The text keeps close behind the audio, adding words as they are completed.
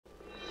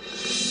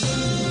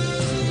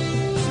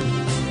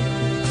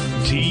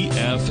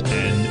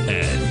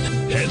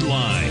TFNN.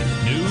 Headline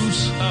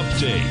News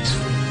Update.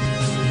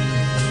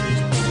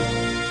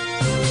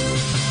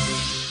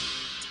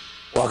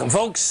 Welcome,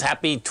 folks.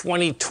 Happy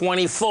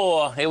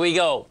 2024. Here we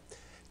go.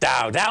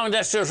 Dow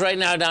Industrials right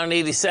now down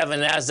 87.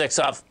 Nasdaq's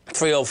off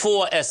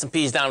 304.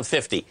 S&P's down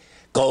 50.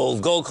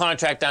 Gold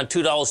contract down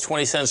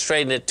 $2.20,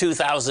 trading at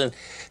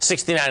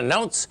 $2,069 an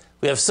ounce.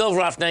 We have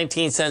silver off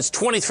 19 cents,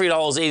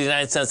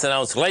 $23.89 an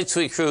ounce. Light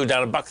sweet crude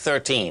down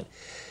 $1.13.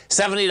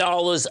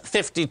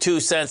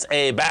 $70.52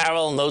 a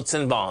barrel. Notes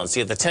and bonds.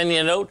 You get the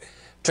 10-year note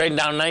trading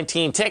down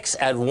 19 ticks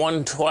at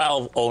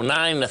 112.09.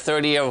 The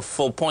 30-year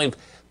full point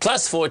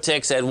plus 4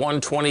 ticks at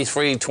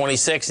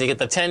 123.26. You get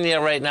the 10-year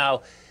right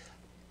now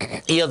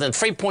yielding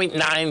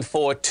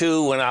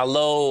 3.942 when our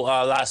low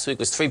last week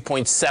was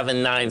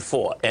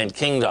 3.794. And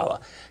King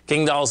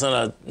Dollar's on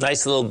a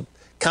nice little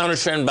counter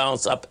trend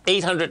bounce up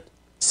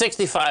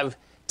 865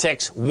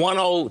 ticks,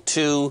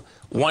 102,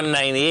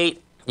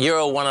 198.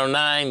 Euro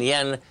 109,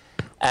 yen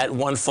at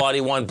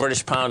 141,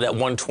 British pound at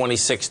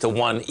 126 to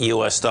 1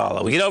 US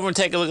dollar. We get over and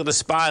take a look at the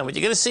SPY. What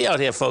you're going to see out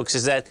here, folks,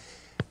 is that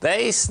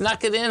they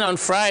snuck it in on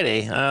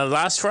Friday,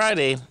 last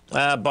Friday,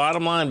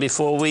 bottom line,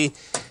 before we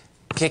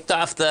kicked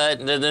off the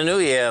new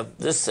year.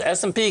 This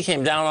S&P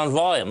came down on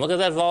volume. Look at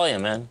that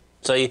volume, man.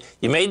 So you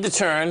made the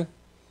turn,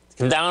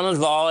 come down on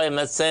volume.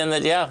 That's saying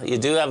that, yeah, you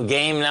do have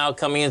game now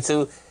coming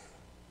into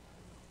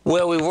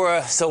where we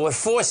were. So with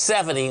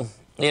 470,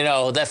 you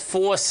know, that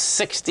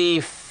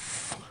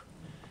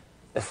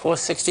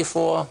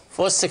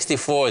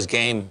 464 is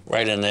game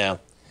right in there.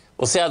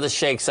 We'll see how this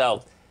shakes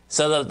out.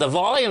 So the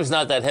volume's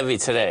not that heavy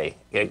today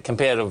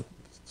compared to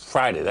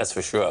Friday, that's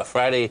for sure.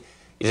 Friday,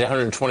 you did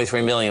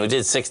 123 million. We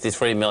did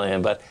 63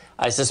 million. But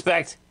I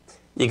suspect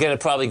you're going to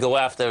probably go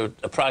after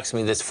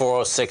approximately this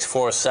 406,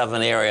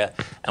 407 area,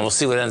 and we'll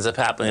see what ends up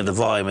happening to the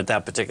volume at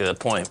that particular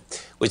point.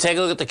 We take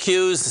a look at the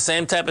Qs, the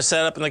same type of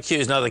setup in the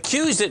Qs. Now, the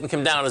Qs didn't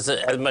come down as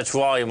much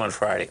volume on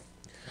Friday.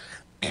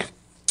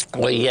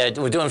 We're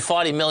doing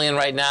 40 million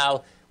right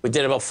now. We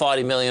did about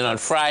 40 million on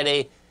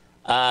Friday.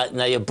 Now,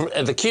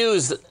 the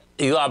Qs,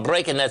 you are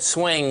breaking that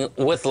swing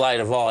with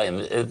lighter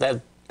volume.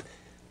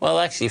 Well,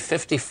 actually,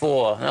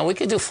 54. Now, we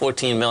could do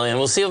 14 million.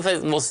 We'll see if we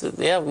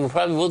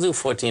probably will do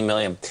 14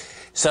 million.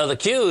 So the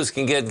Qs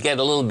can get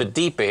a little bit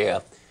deeper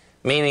here,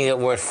 meaning that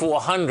we're at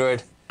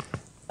 400.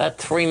 That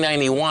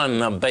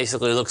 391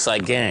 basically looks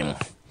like game.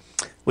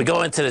 We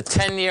go into the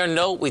 10-year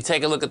note. We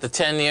take a look at the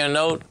 10-year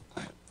note.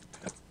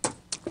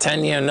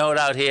 10-year note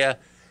out here.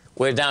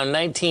 We're down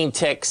 19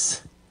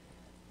 ticks.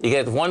 You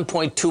get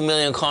 1.2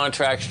 million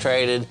contracts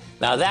traded.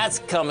 Now, that's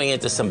coming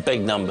into some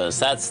big numbers.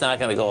 That's not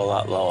going to go a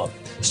lot lower.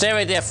 Stay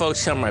right there,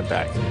 folks. Come right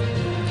back.